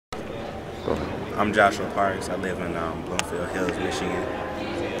Go ahead. I'm Joshua Parks. I live in Bloomfield Hills, Michigan,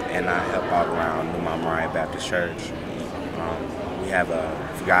 and I help out around New Mount Moriah Baptist Church. We have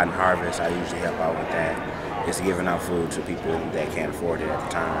a Forgotten Harvest. I usually help out with that. It's giving out food to people that can't afford it at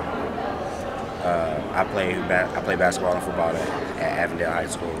the time. I play basketball and football at Avondale High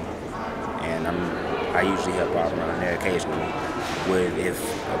School, and I usually help out around there occasionally. With if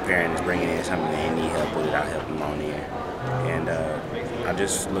a parent is bringing in something they need help with it, I'll help them on there. And I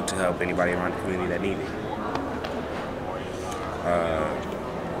just look to help anybody around the community that need it.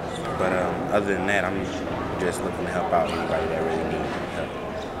 But other than that, I'm just looking to help out anybody that really needs help.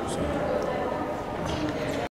 So.